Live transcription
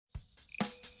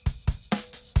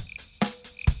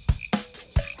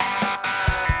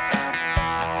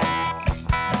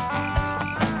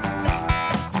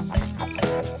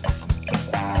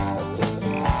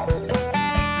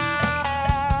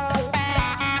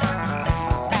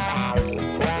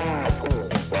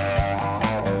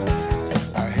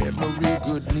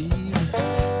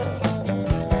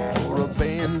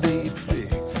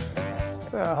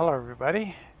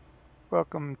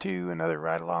welcome to another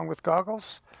Ride Along with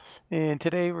Goggles. And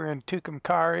today we're in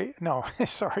Tucumcari, no,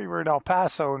 sorry, we're in El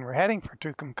Paso and we're heading for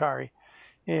Tucumcari.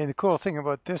 And the cool thing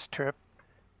about this trip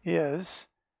is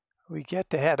we get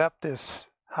to head up this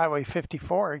Highway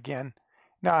 54 again.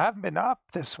 Now I haven't been up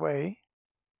this way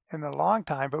in a long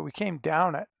time, but we came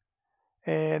down it.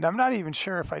 And I'm not even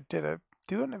sure if I do it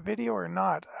in a video or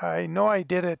not. I know I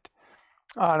did it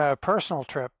on a personal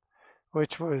trip,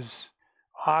 which was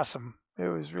awesome. It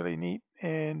was really neat,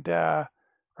 and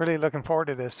really looking forward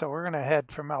to this. So we're going to head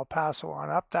from El Paso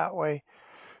on up that way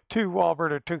to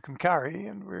Walbert or Tucumcari,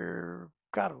 and we've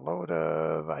got a load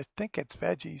of, I think it's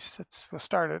veggies. We'll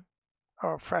start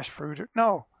at fresh fruit.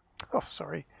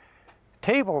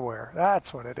 Tableware.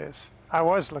 That's what it is. I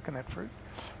was looking at fruit.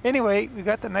 Anyway, we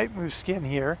got the Night Move skin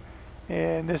here,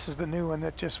 and this is the new one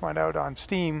that just went out on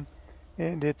Steam,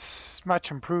 and it's much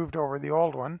improved over the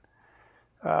old one.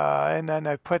 And then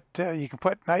I put, you can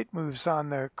put night moves on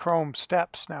the chrome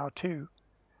steps now too.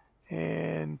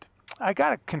 And I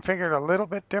got it configured a little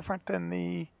bit different than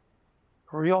the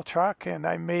real truck, and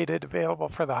I made it available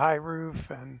for the high roof,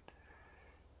 and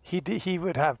he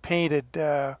would have painted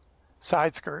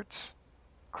side skirts,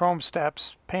 chrome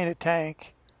steps, painted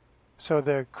tank. So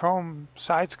the chrome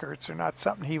side skirts are not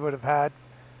something he would have had,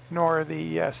 nor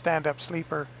the stand-up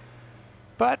sleeper.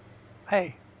 But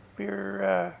hey,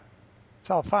 it's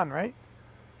all fun, right?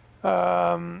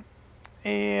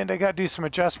 And I got to do some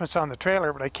adjustments on the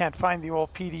trailer, but I can't find the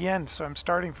old PDN, so I'm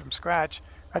starting from scratch.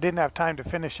 I didn't have time to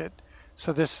finish it,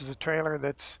 so this is a trailer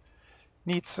that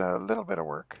needs a little bit of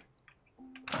work.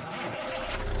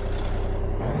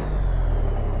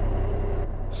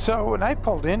 So when I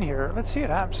pulled in here, let's see what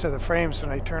happens to the frames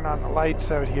when I turn on the lights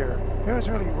out here. It was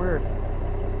really weird.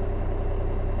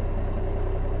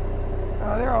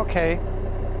 Oh, they're okay.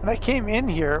 When I came in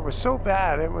here, it was so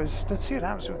bad. It was, let's see what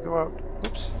happens when we go out.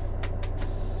 Oops.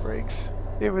 Brakes.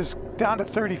 It was down to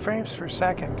 30 frames per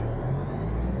second.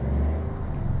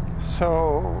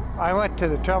 So I went to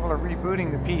the trouble of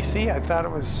rebooting the PC. I thought it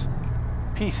was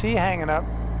PC hanging up.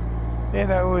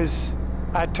 And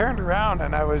I turned around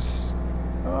and I was,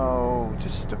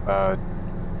 just about,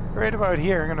 right about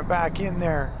here. I'm going to back in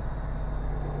there.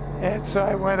 And so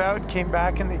I went out, came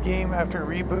back in the game after a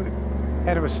reboot.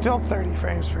 And it was still 30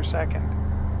 frames per second.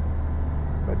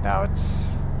 But now it's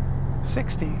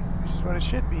 60, which is what it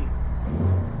should be.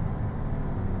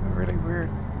 Really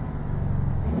weird.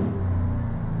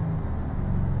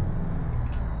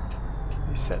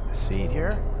 Reset the seat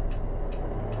here.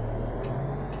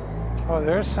 Oh,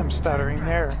 there's some stuttering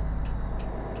there.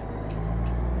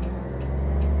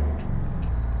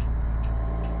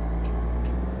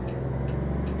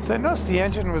 So I noticed the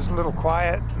engine was a little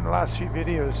quiet in the last few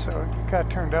videos, so it got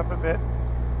turned up a bit.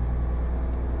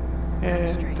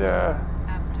 And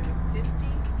after 50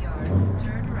 yards,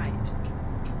 turn right.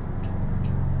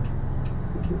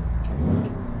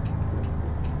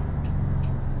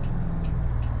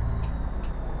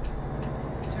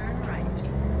 Turn right.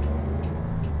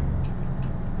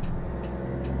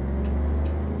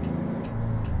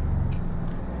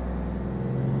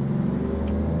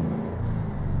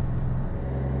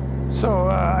 So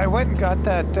I went and got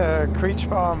that Creech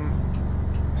Bomb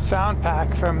sound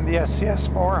pack from the SCS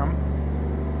forum,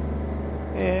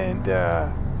 and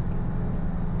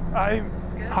I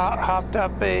hopped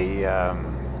up a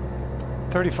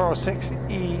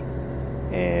 3406E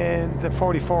and the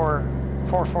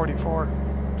 444.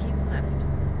 Keep left.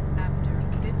 After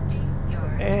 50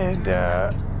 yards, and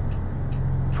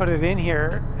put it in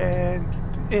here, and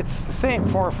it's the same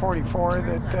 444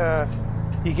 that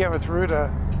you get with Ruda.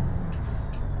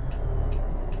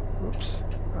 Oops,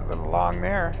 a little long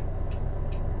there.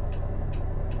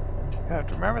 You have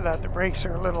to remember that the brakes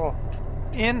are a little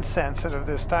insensitive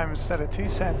this time instead of too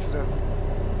sensitive.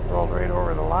 Rolled right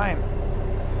over the line.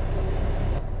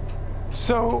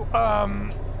 So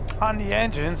on the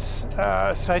engines,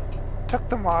 so I took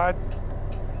the mod.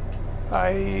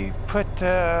 I put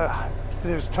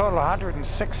there's a total of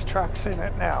 106 trucks in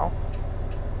it now,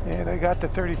 and I got the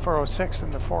 3406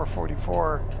 and the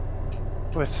 444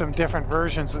 with some different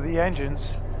versions of the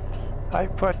engines. I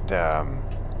put the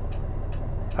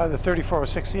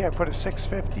 3406E, I put a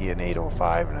 650, an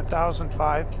 805, and a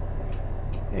 1005,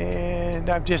 and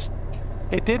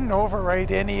it didn't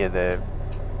overwrite any of the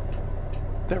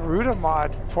Ruda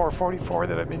mod 444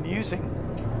 that I've been using.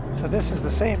 So this is the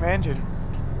same engine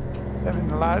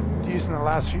I've been using the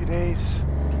last few days,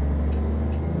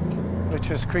 which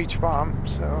is Creech Bomb.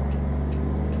 So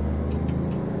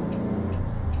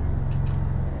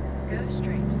go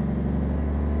straight.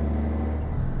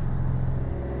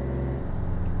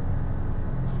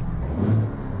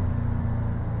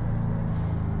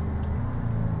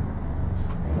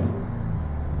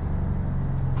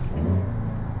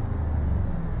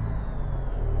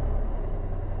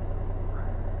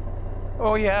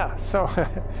 Oh yeah, so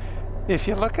if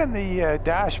you look on the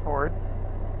dashboard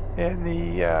and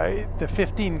the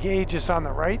 15 gauge is on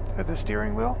the right of the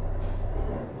steering wheel,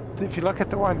 if you look at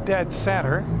the one dead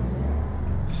center,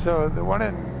 so the one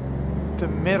in the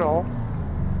middle,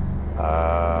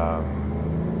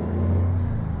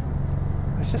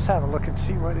 let's just have a look and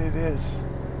see what it is.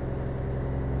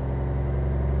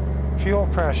 Fuel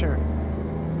pressure.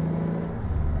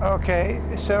 Okay,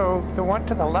 so the one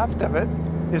to the left of it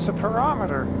is a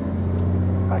barometer.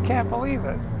 I can't believe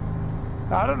it.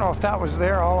 I don't know if that was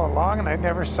there all along and I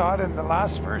never saw it in the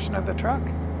last version of the truck.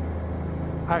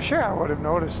 I'm sure I would have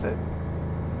noticed it.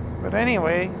 But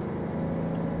anyway,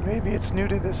 maybe it's new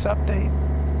to this update.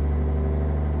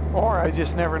 Or I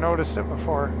just never noticed it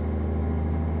before.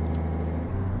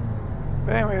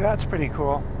 But anyway, that's pretty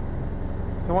cool.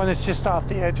 The one that's just off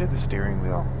the edge of the steering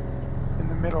wheel in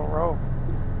the middle row.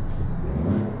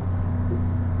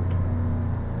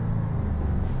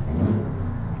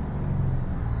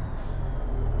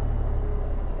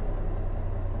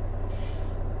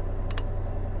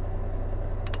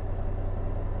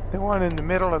 The one in the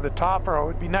middle of the top row,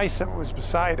 it'd be nice if it was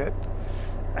beside it,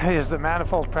 is the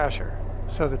manifold pressure.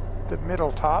 So the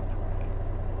middle top,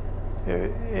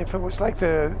 if it was like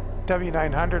the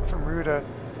W900 from Ruda,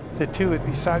 the two would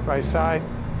be side by side.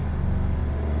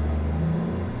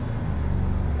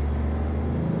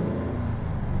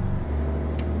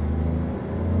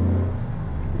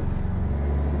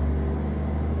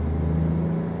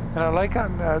 And I like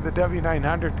on the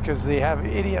W900 because they have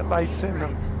idiot lights in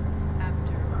them.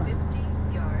 After 50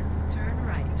 yards, turn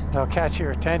right. They'll catch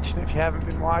your attention if you haven't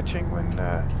been watching when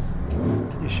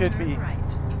you should be. Turn right.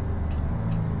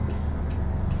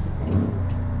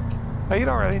 Now, you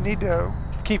don't really need to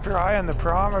keep your eye on the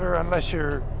barometer unless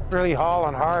you're really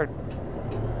hauling hard.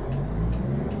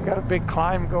 Got a big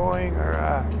climb going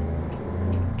or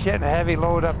getting a heavy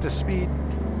load up to speed.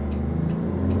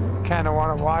 Kind of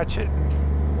want to watch it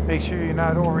and make sure you're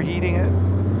not overheating it.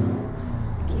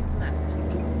 Keep left.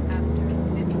 After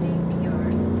 50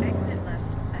 yards, exit left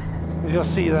ahead. You'll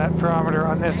see that barometer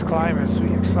on this climb as we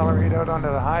accelerate out onto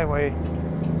the highway.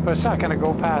 But it's not going to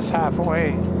go past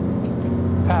halfway.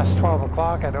 Past 12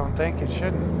 o'clock, I don't think. It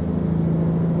shouldn't.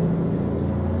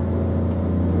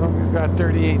 Well, we've got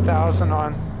 38,000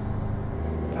 on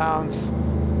pounds.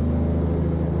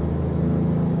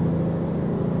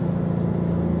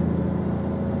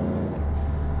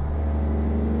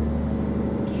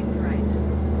 Keep right.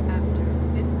 After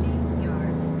 50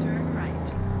 yards, turn right.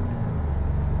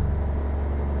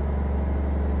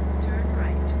 Turn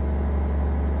right.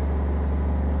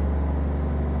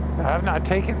 I've not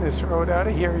taken this road out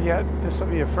of here yet. This will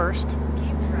be a first.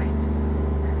 Keep right.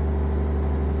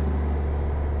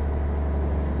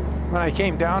 When I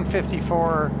came down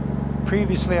 54,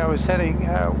 previously I was heading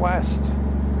west.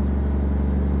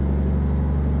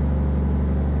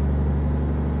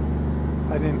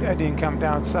 I didn't come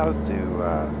down south to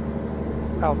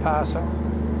El Paso.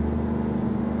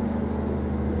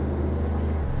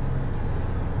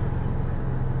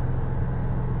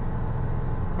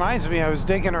 Reminds me, I was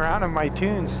digging around in my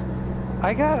tunes.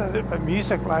 I got a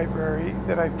music library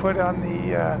that I put on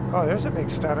the, oh, there's a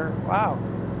big stutter, wow.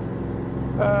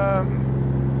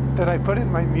 That I put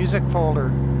in my music folder.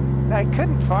 And I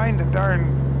couldn't find the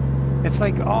darn, it's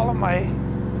like all of my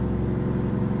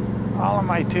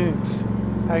tunes.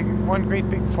 One great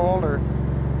big folder.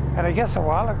 And I guess a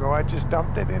while ago I just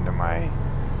dumped it into my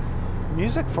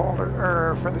music folder,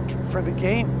 or for the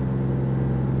game.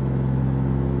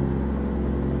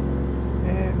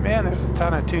 Man, there's a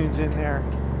ton of tunes in there.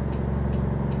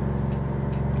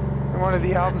 And one of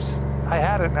the albums, I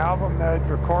had an album that I'd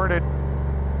recorded.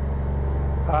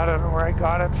 I don't know where I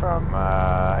got it from.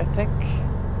 I think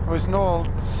it was an old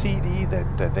CD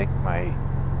that I think my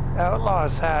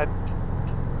Outlaws had.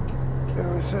 It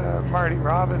was Marty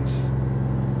Robbins.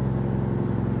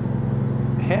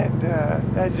 And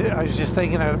I was just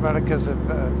thinking about it because of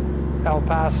El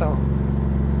Paso.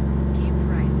 Keep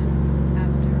right.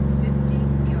 After 50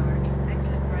 yards,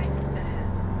 exit right ahead.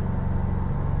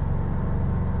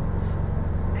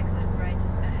 Exit right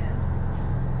ahead.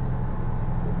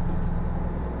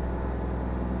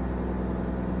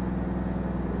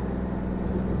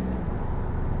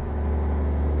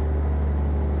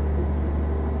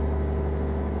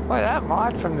 Boy, that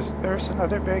mod from this, there's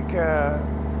another big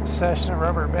session of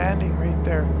rubber banding right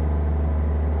there.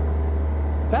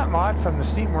 That mod from the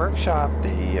Steam Workshop,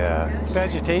 the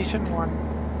vegetation one,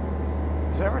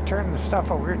 has ever turned the stuff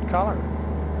a weird color.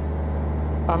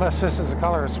 Unless this is the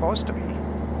color it's supposed to be.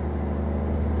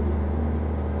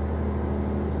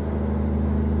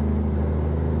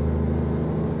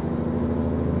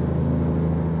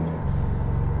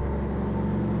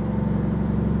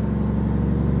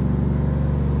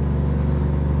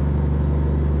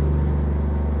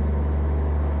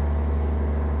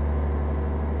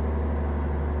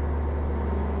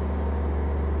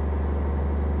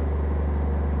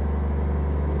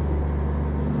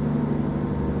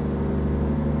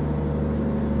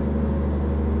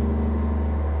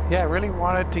 Yeah, I really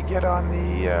wanted to get on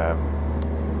the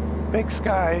Big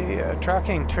Sky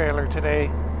trucking trailer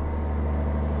today,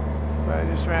 but I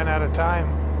just ran out of time.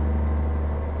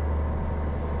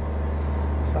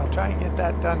 So I'll try and get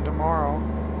that done tomorrow.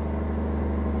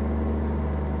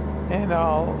 And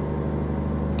I'll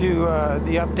do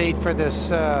the update for this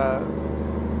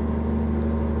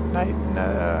night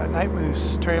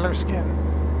moose trailer skin,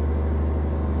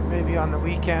 maybe on the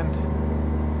weekend.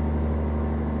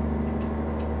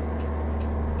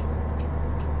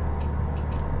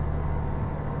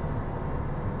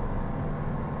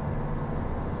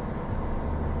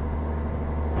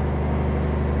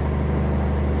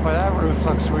 Well, that roof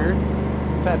looks weird.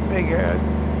 That big,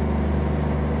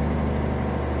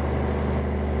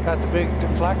 got the big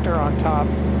deflector on top.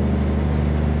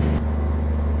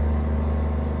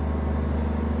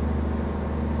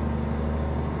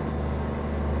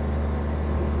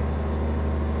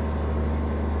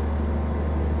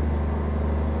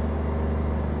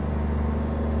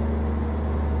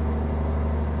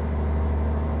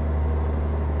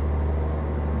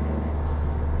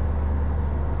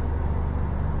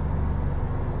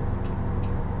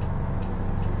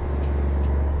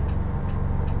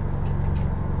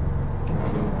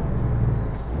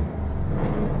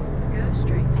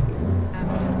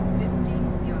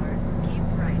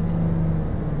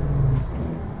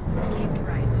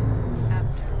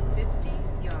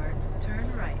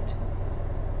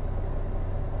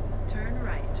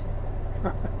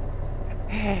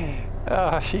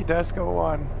 She does go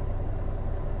on.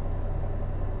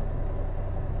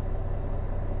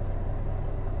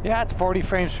 Yeah, it's 40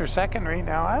 frames per second right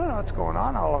now. I don't know what's going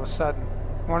on all of a sudden.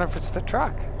 I wonder if it's the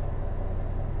truck.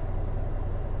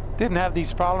 Didn't have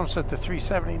these problems with the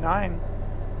 379.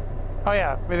 Oh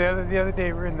yeah, the other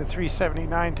day we were in the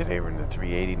 379. Today we're in the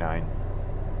 389.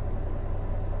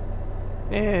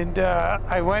 And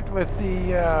I went with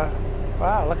the,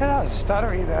 wow, look at how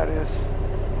stuttery that is.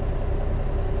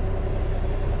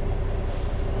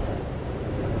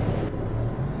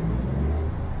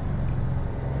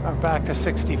 I'm back to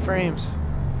 60 frames.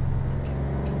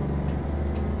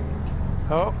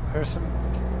 Oh, there's some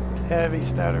heavy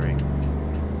stuttering.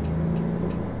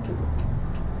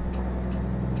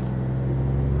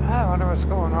 I wonder what's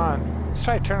going on. Let's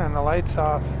try turning the lights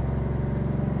off.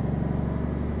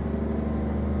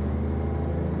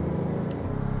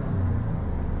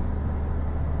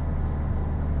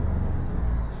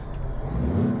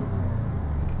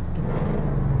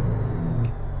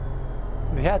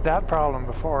 We had that problem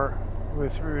before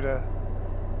with Ruda.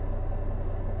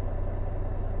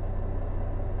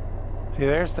 See,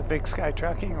 there's the Big Sky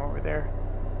trucking over there.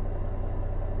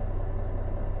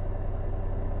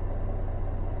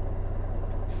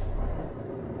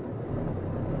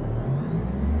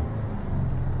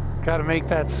 Got to make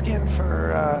that skin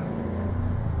for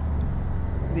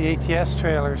the ATS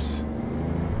trailers.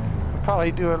 I'll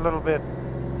probably do a little bit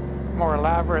more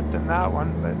elaborate than that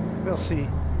one, but we'll see.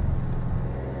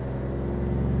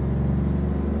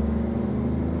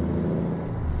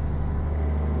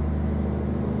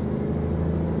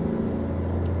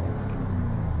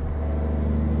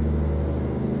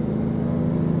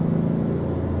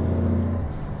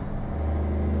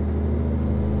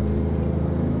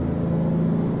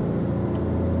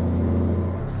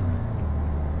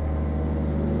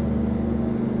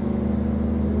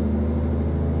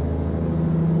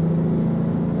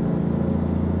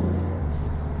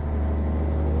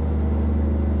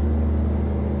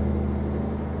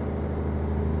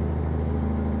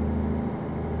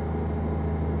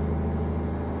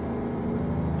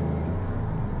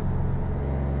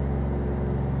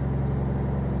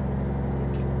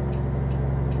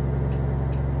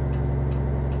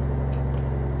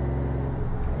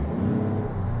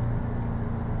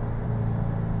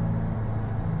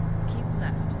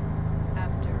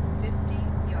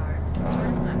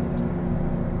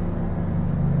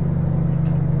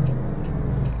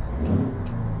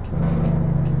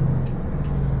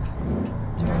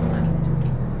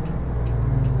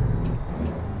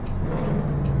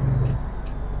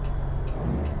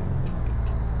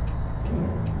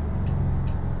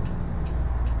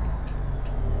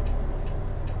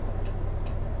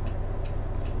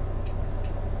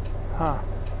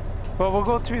 Well, we'll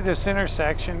go through this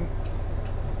intersection,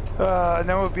 and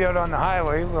then we'll be out on the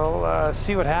highway. We'll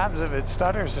see what happens if it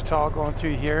stutters at all going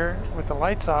through here with the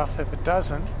lights off. If it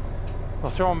doesn't,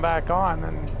 we'll throw them back on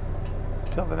and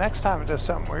until the next time it does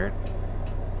something weird.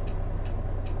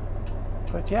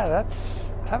 But yeah,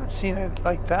 I haven't seen it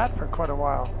like that for quite a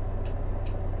while.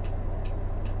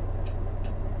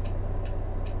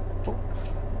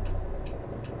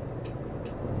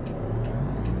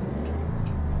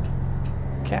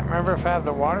 Can't remember if I have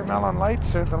the watermelon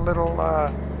lights or the little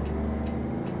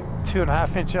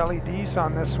 2.5-inch LEDs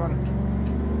on this one.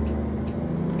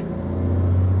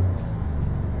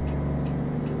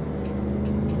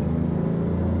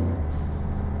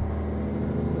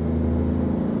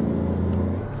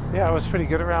 Yeah, it was pretty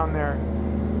good around there.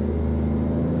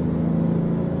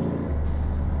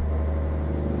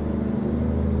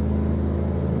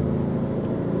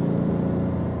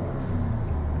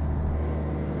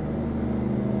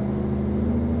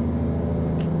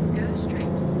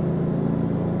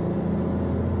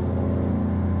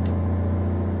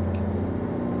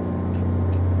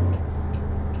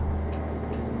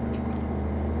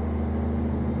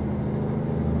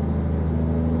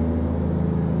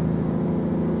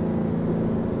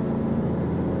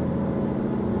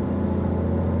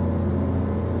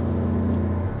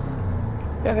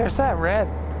 Yeah, there's that red.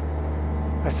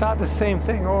 I saw the same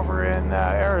thing over in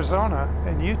Arizona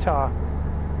and Utah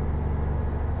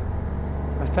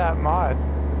with that mod.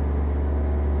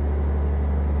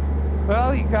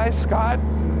 Well, you guys, Scott,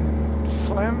 and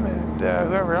Slim, and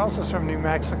whoever else is from New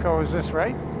Mexico, is this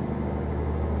right?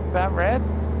 That red?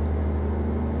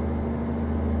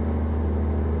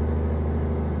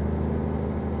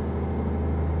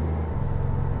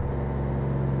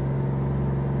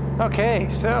 Okay,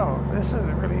 so this is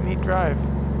a really neat drive.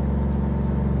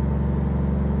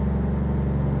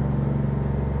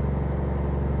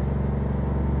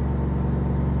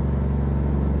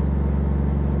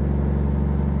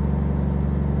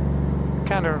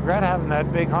 Kind of regret having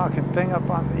that big honking thing up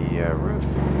on the roof,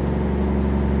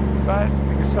 but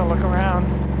we can still look around.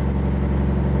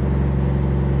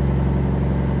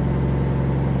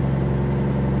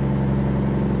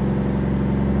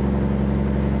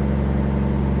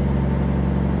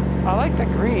 I like the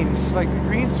greens. Like the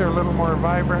greens are a little more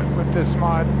vibrant with this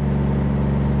mod.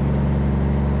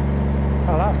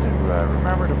 I'll have to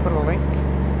remember to put a link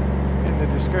in the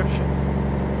description.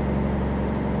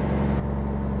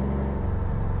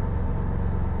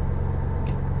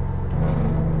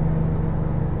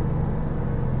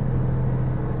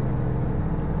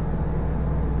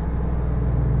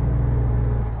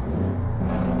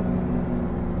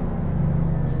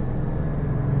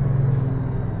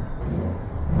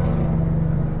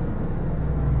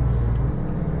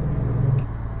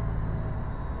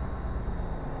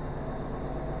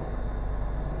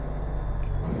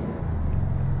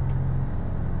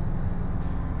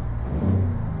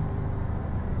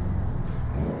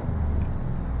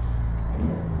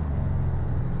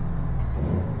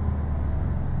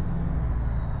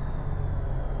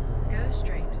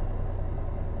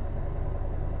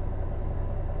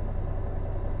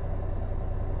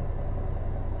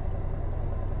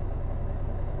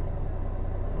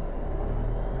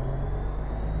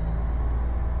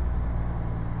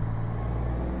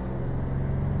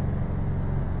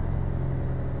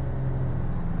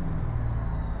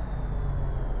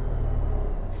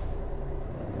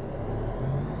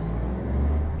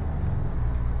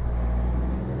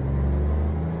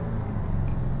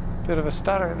 Bit of a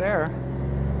stutter there.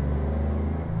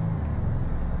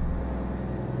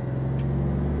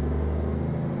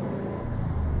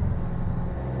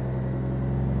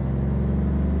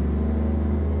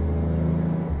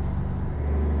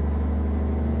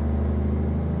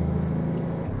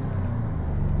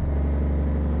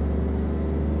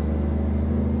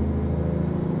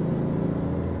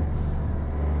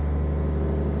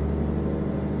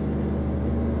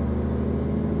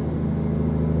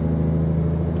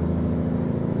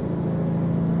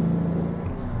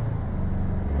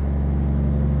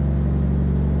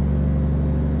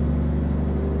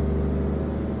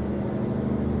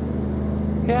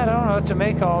 Yeah, I don't know what to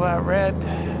make all that red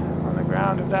on the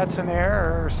ground, if that's an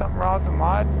error or something wrong with the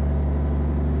mod.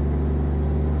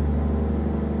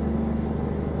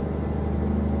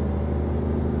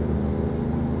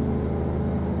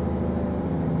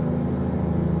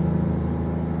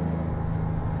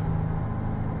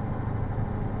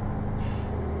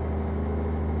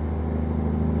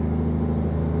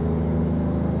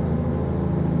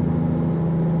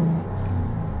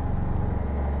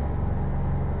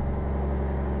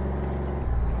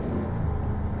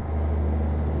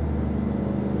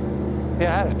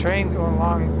 Yeah, I had a train going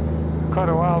along quite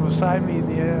a while beside me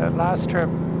the last trip.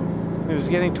 It was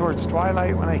getting towards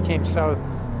twilight when I came south.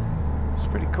 It's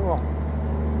pretty cool.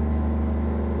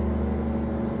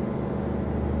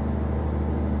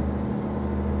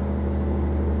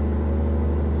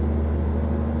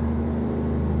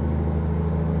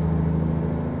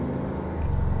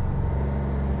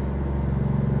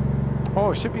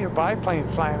 Oh, there should be a biplane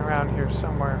flying around here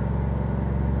somewhere.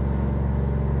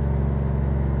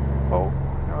 Oh,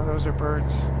 those are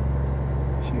birds.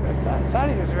 Shoot, I thought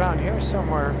he was around here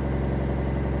somewhere.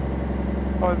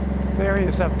 Oh, there he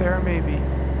is up there maybe.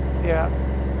 Yeah,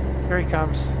 here he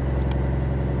comes.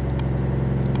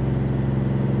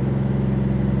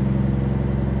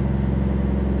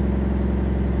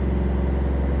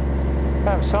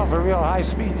 Got himself a real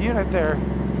high-speed unit there.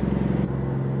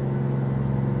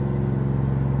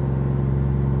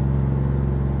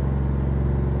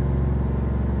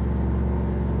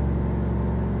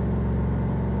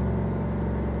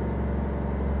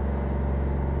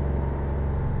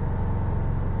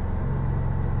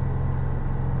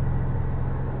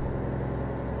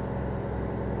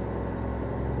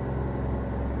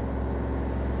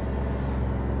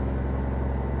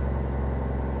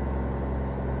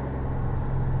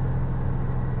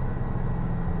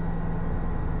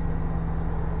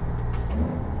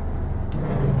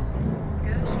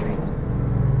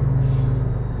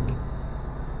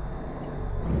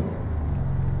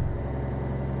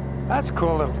 That's a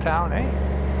cool little town, eh?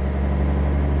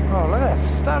 Oh, look at that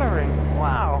stuttering.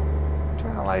 Wow.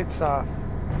 Turn the lights off.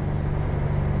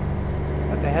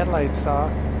 Got the headlights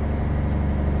off.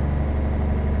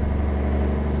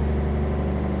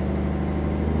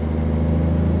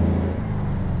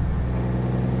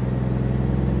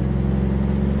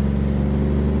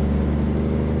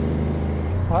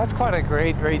 Well, that's quite a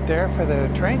grade right there for the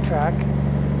train track.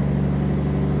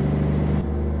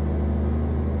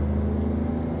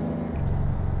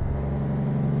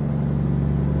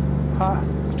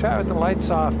 Try with the lights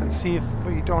off and see if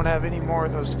we don't have any more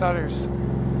of those stutters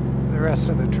for the rest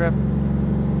of the trip.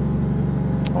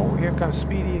 Oh, here comes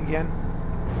Speedy again.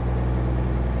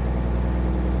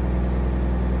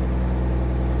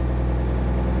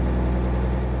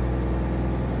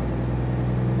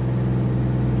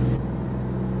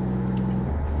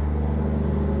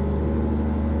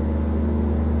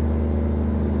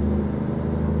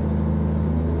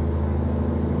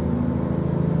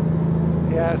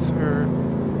 Yes, we're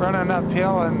running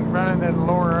uphill and running at a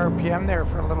lower RPM there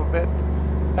for a little bit.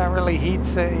 That really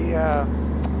heats the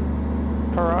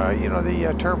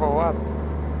turbo up.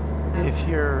 If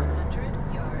you're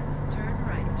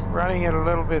running it a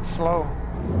little bit slow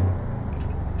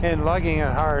and lugging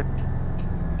it hard.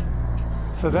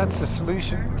 So that's the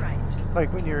solution.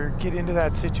 Like when you get into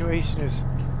that situation, is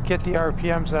get the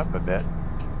RPMs up a bit,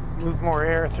 move more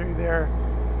air through there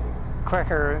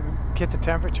quicker, and get the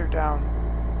temperature down.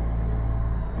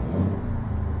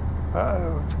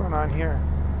 Uh-oh, what's going on here?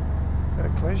 Got a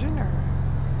collision or?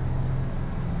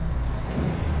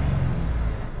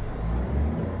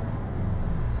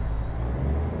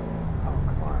 Oh,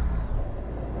 come on.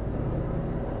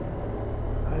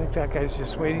 I think that guy's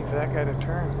just waiting for that guy to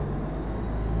turn.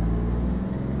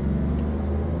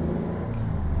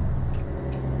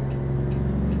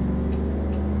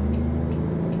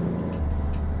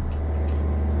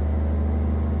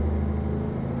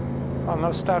 Well,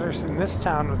 no stutters in this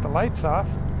town with the lights off.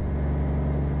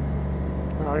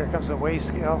 Oh, here comes the weigh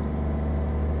scale.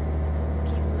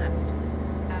 Keep left.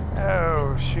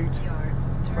 Oh, shoot. Yards,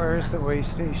 Where's the weigh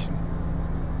station?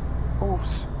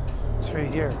 Oops. It's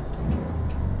right here.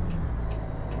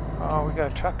 Oh, we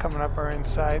got a truck coming up our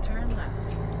inside. Turn left.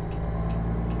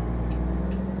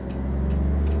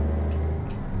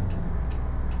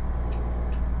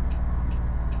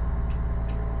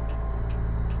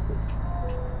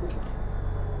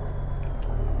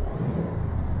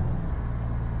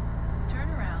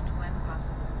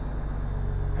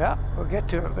 Yeah, we'll get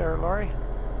to it there, Laurie.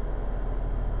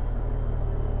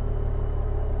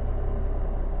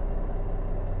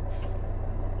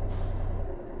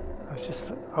 I was just,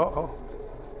 uh-oh.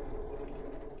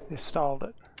 You stalled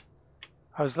it.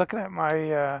 I was looking at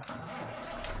my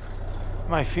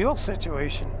my fuel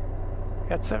situation.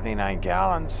 Got 79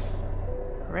 gallons.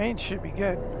 Range should be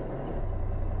good.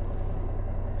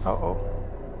 Uh-oh.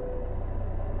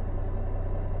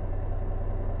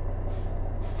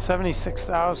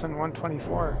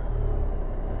 76,124.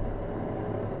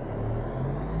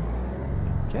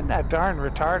 Getting that darn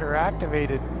retarder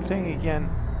activated thing again.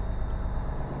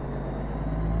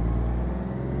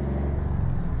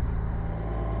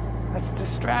 That's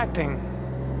distracting.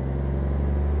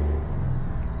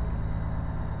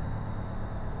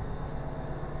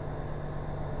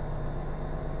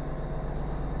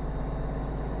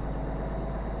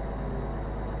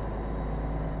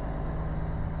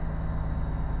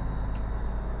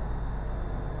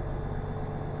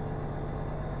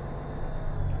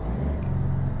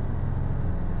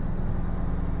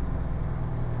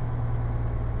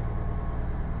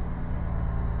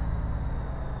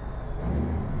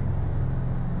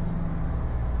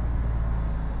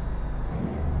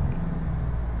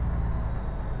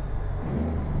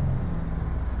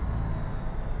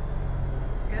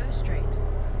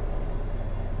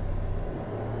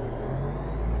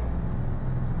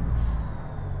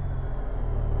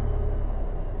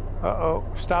 Uh-oh,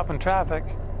 stopping traffic.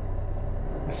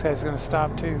 This guy's gonna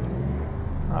stop too.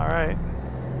 All right.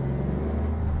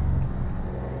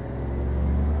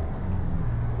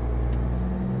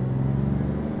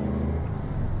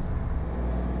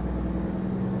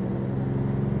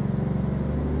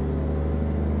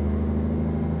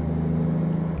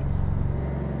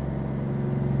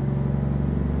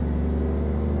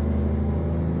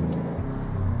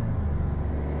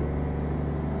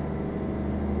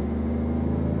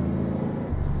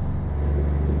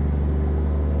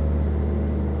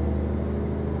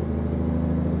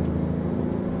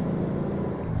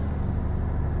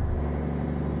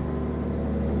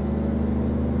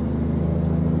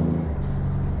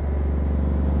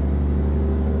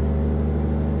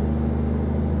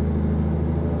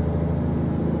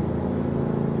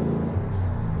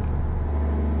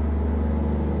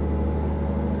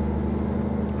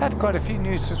 Had quite a few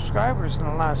new subscribers in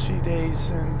the last few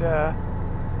days, and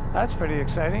that's pretty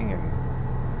exciting, and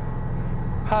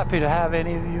happy to have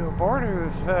any of you aboard who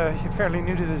you're fairly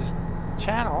new to this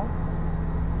channel.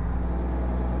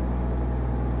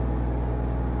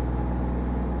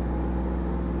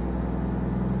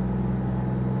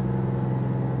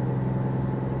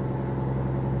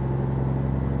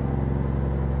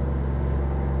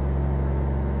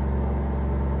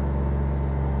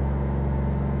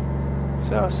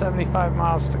 So 75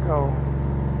 miles to go.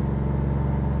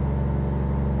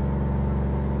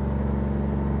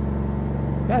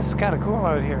 Yeah, it's kind of cool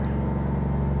out here.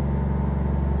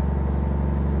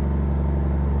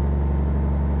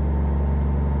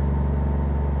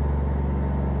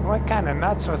 I went kind of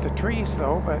nuts with the trees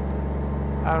though, but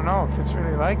I don't know if it's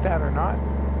really like that or not.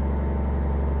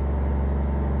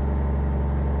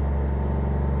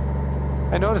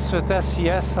 I noticed with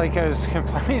SCS, like I was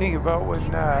complaining about when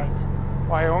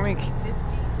Wyoming 50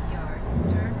 yards,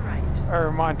 turn right.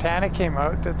 or Montana came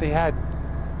out, that they had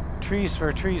trees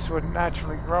where trees wouldn't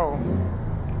naturally grow,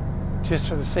 just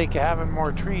for the sake of having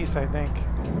more trees, I think.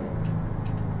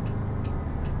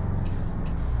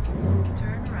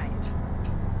 Turn right.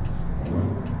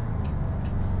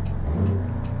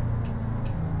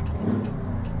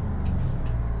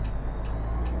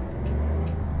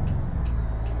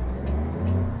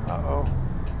 Uh-oh,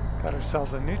 got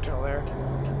ourselves a neutral there.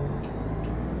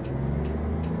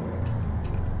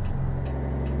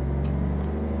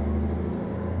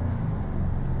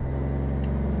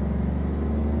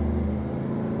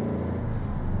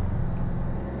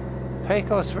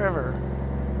 Pecos River.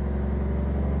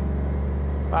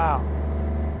 Wow.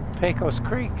 Pecos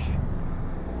Creek.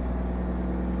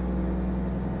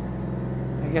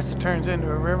 I guess it turns into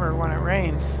a river when it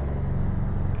rains.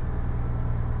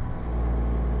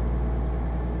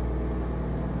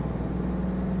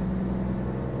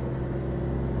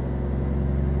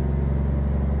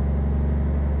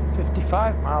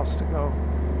 $55 to go.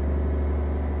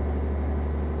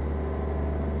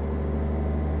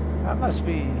 That must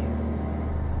be...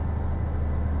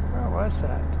 Where was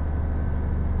that?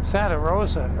 Santa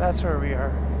Rosa, that's where we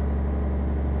are.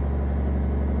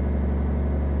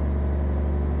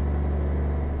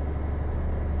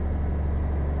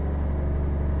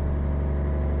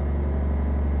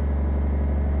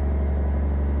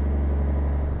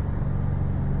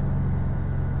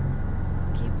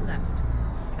 Keep left.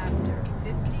 After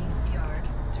 50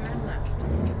 yards, turn left.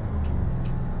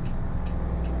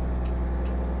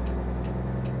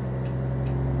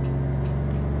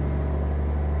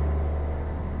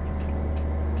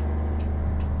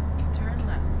 Turn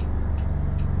left.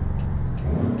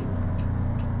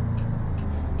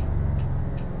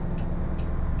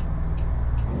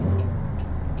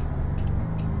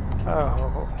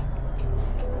 Oh,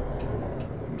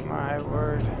 my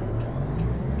word.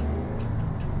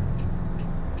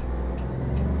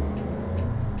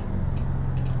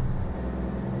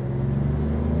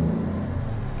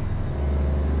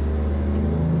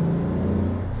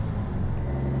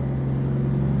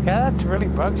 Yeah, that really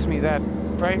bugs me, that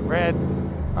bright red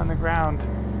on the ground.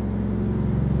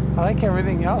 I like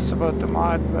everything else about the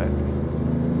mod, but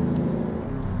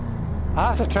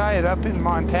I'll have to try it up in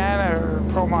Montana or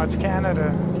Pro Mods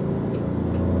Canada.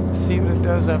 See what it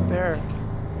does up there.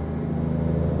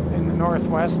 In the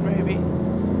northwest, maybe.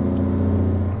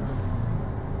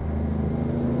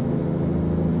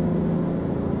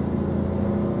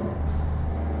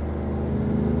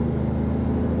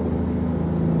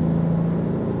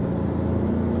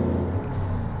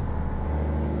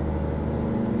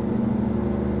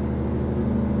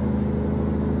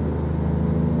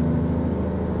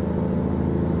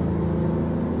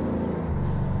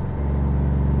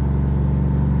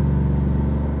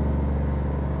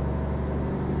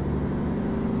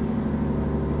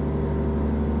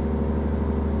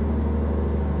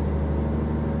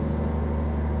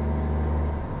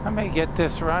 may get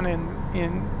this run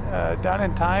done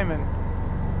in time and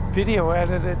video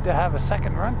edited to have a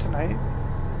second run tonight.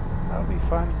 That'll be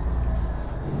fun.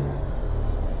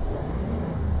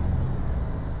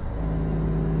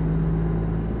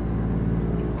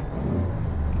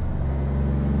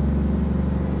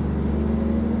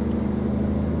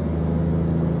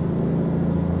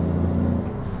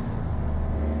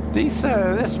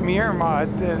 This mirror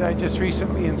mod that I just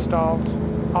recently installed,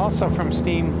 also from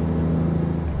Steam,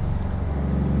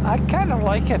 I kind of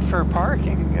like it for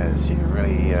parking, as you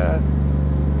really,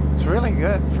 it's really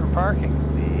good for parking.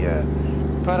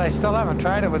 But I still haven't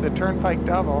tried it with the Turnpike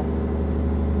Double,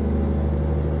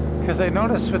 because I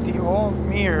noticed with the old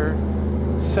mirror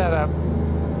setup,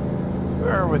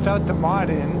 or without the mod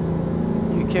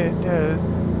in, you could,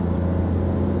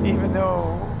 even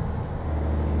though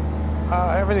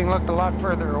everything looked a lot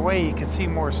further away, you could see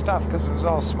more stuff because it was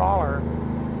all smaller.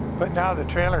 But now the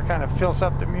trailer kind of fills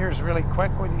up the mirrors really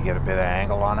quick when you get a bit of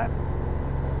angle on it.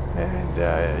 And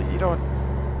you don't,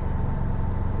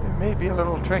 it may be a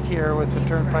little trickier with the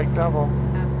Turnpike Double.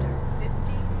 After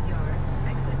 50 yards,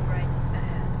 exit right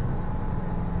ahead.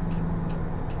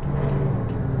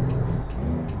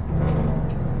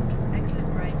 Exit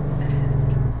right ahead.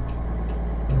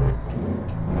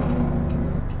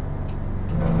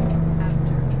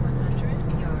 After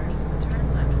 100 yards, turn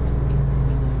left.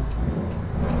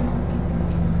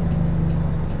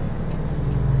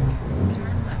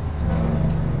 Turn left.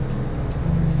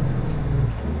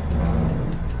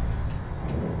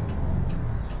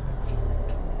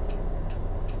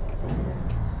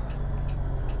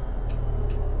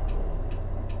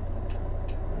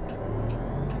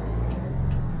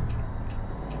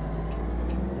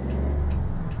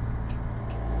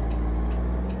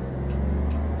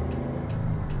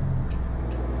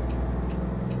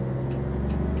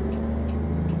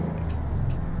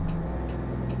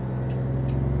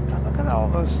 Now look at all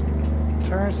those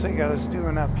turns they got us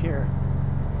doing up here.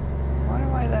 I wonder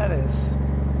why that is.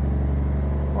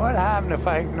 What happened if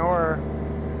I ignore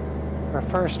our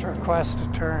first request to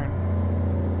turn?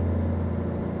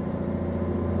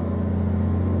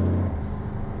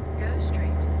 Go straight.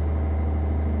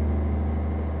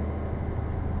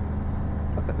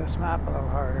 Look at this map a little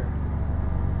harder.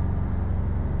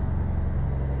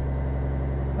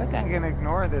 I think I'm going to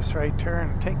ignore this right turn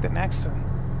and take the next one.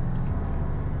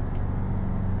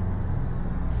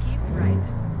 Keep right.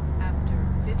 After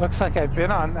 50 Looks like I've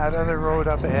been on that other road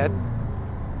up ahead.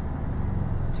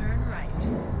 Turn right.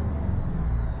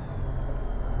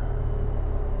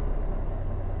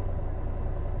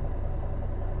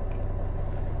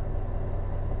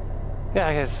 Yeah,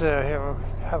 I guess here we'll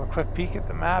have a quick peek at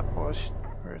the map. We're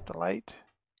at the light.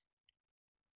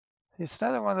 It's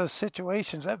another one of those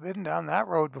situations. I've been down that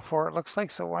road before, it looks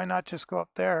like, so why not just go up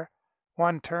there?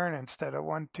 One turn instead of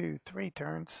 1, 2, 3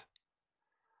 turns.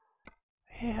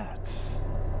 Yeah, it's...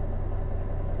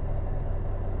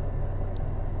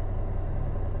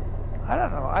 I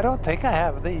don't know. I don't think I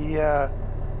have the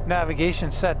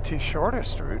navigation set to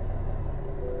shortest route.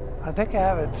 I think I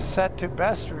have it set to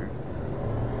best route.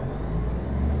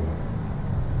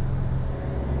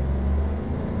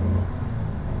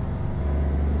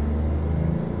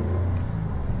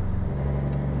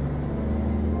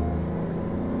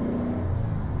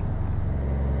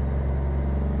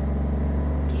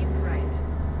 Keep right.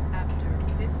 After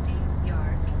 50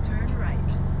 yards, turn right.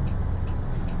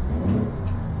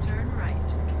 Turn right.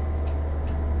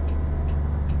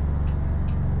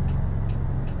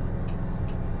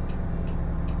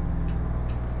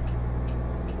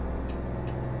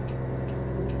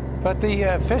 But the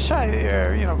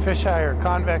fisheye, fisheye or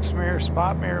convex mirror,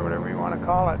 spot mirror, whatever you want to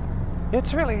call it,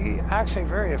 it's really actually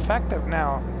very effective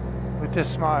now with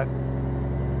this mod.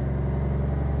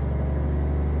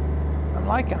 I'm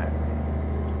liking it.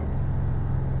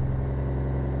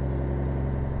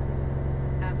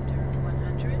 After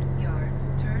 100 yards,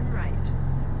 turn right.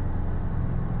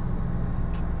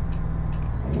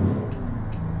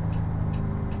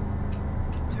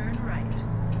 Turn right.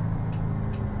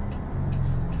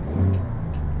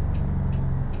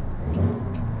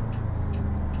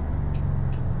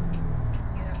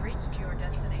 You have reached your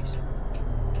destination.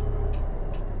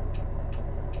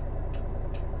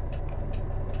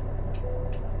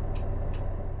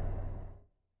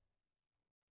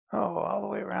 Oh, all the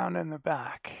way around in the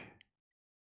back.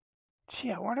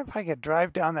 Gee, I wonder if I could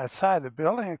drive down that side of the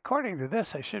building. According to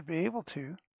this, I should be able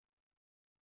to.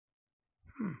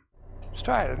 Let's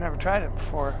try it. I've never tried it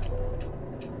before.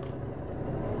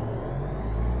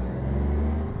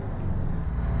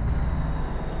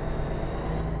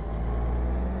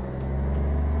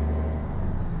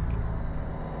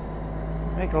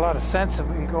 make a lot of sense if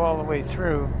we can go all the way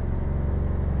through.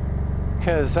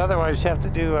 Because otherwise you have to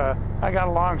do a, I got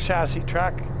a long chassis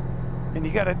truck, and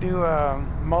you got to do a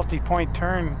multi-point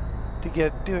turn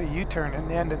to do a U-turn in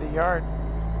the end of the yard.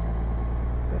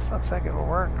 This looks like it'll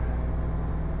work.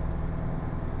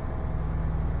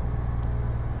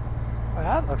 Well,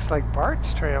 that looks like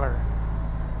Bart's trailer.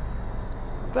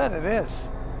 I bet it is.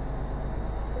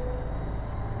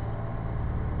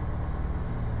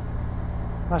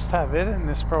 Must have it in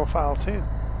this profile too.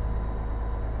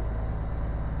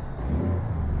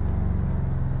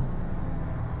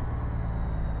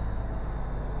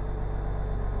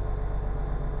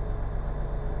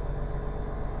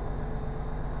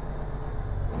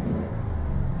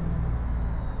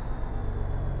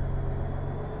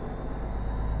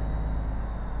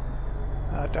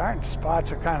 Darn,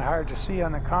 spots are kind of hard to see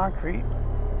on the concrete.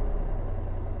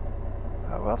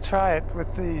 We'll try it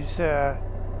with these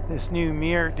this new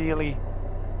mirror dealie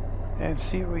and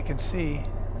see what we can see.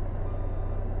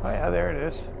 Oh yeah, there it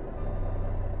is.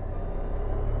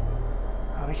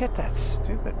 Oh, we get that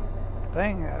stupid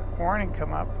thing, that warning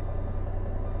come up.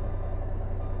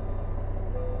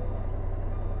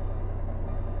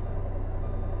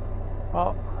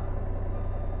 Well,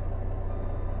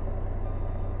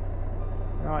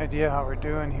 no idea how we're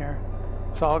doing here.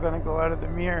 It's all going to go out of the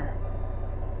mirror.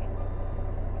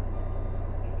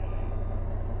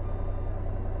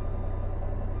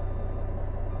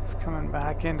 It's coming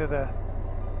back into the...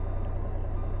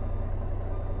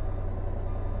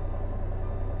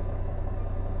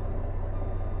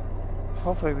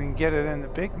 Hopefully we can get it in the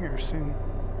big mirror soon.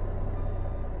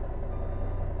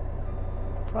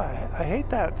 But I hate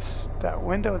that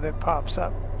window that pops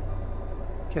up.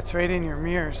 Gets right in your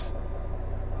mirrors.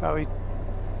 Well, we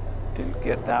didn't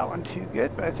get that one too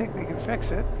good, but I think we can fix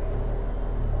it.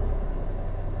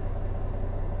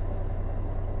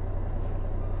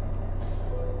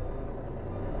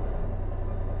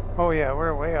 Oh yeah,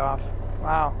 we're way off.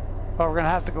 Wow. Well, we're gonna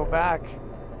have to go back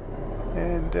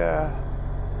and I'll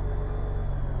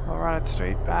run it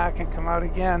straight back and come out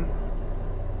again.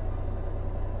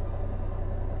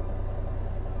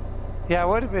 Yeah, it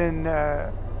would have been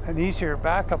an easier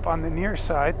backup on the near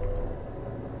side.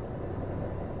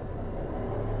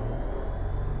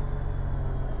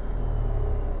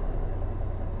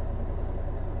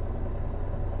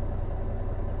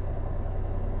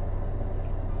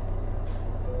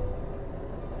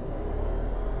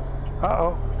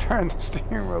 Uh-oh, turned the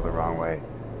steering wheel the wrong way.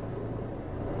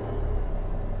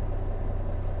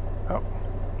 Oh.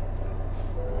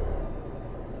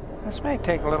 This may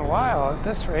take a little while at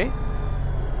this rate.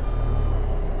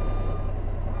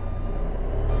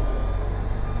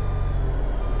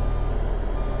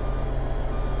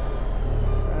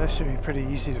 This should be pretty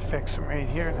easy to fix from right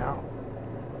here now.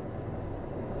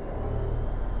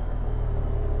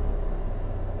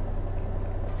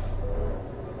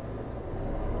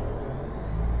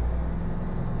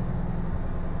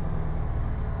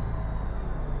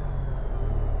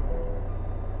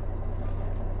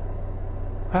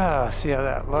 Ah, see how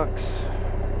that looks.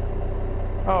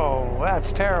 Oh,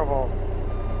 that's terrible.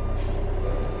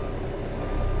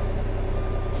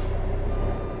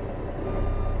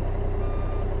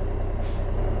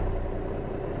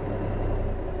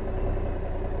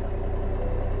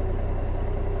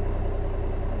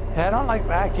 Yeah, I don't like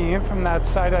backing in from that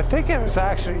side. I think it was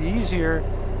actually easier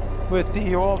with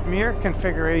the old mirror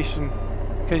configuration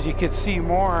because you could see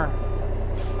more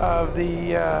of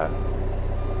the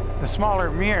smaller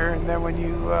mirror, and then when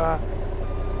you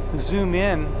zoom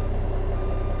in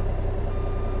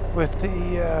with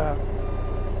the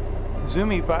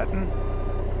zoomy button,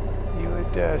 you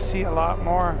would see a lot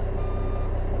more.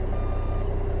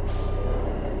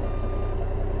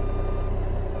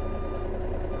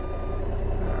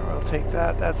 We'll take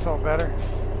that. That's all better.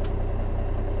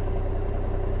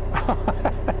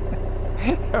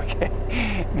 Okay.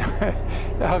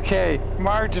 Okay,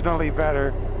 marginally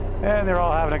better. And they're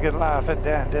all having a good laugh at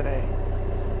Dan, didn't they?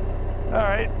 All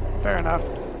right, fair enough.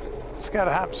 It's got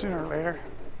to happen sooner or later.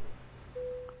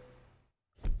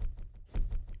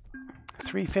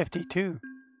 352.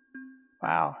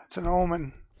 Wow, it's an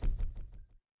omen.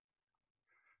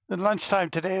 At lunchtime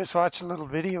today, I was watching a little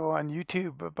video on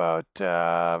YouTube about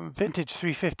vintage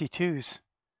 352s.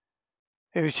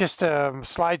 It was just a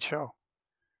slideshow,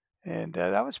 and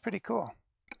that was pretty cool.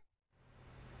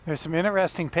 There's some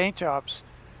interesting paint jobs.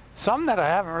 Some that I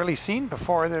haven't really seen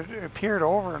before that appeared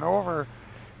over and over.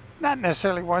 Not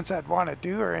necessarily ones I'd want to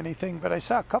do or anything, but I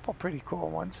saw a couple pretty cool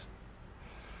ones.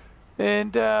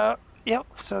 And yep,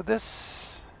 so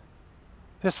this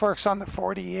works on the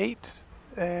 48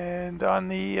 and on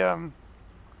the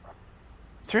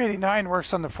 389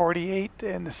 works on the 48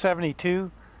 and the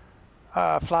 72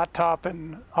 flat top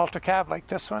and ultra cab like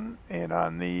this one, and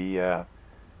on the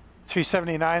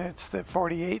 379 it's the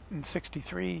 48 and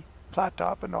 63 flat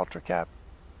top and ultra cab,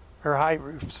 or high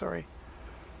roof, sorry.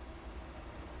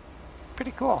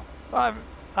 Pretty cool. I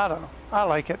don't know, I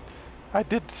like it. I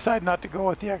did decide not to go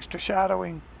with the extra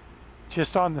shadowing,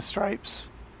 just on the stripes.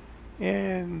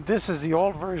 And this is the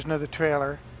old version of the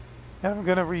trailer, and I'm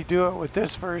going to redo it with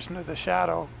this version of the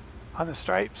shadow on the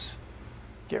stripes.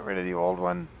 Get rid of the old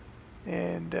one,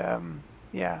 and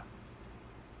yeah,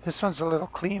 this one's a little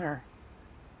cleaner,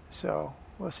 so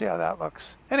we'll see how that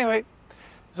looks. Anyway,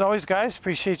 as always guys,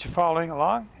 appreciate you following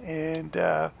along, and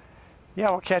yeah,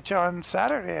 we'll catch you on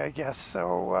Saturday, I guess.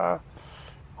 So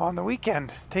on the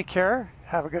weekend, take care,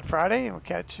 have a good Friday, and we'll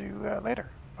catch you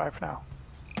later. Bye for now.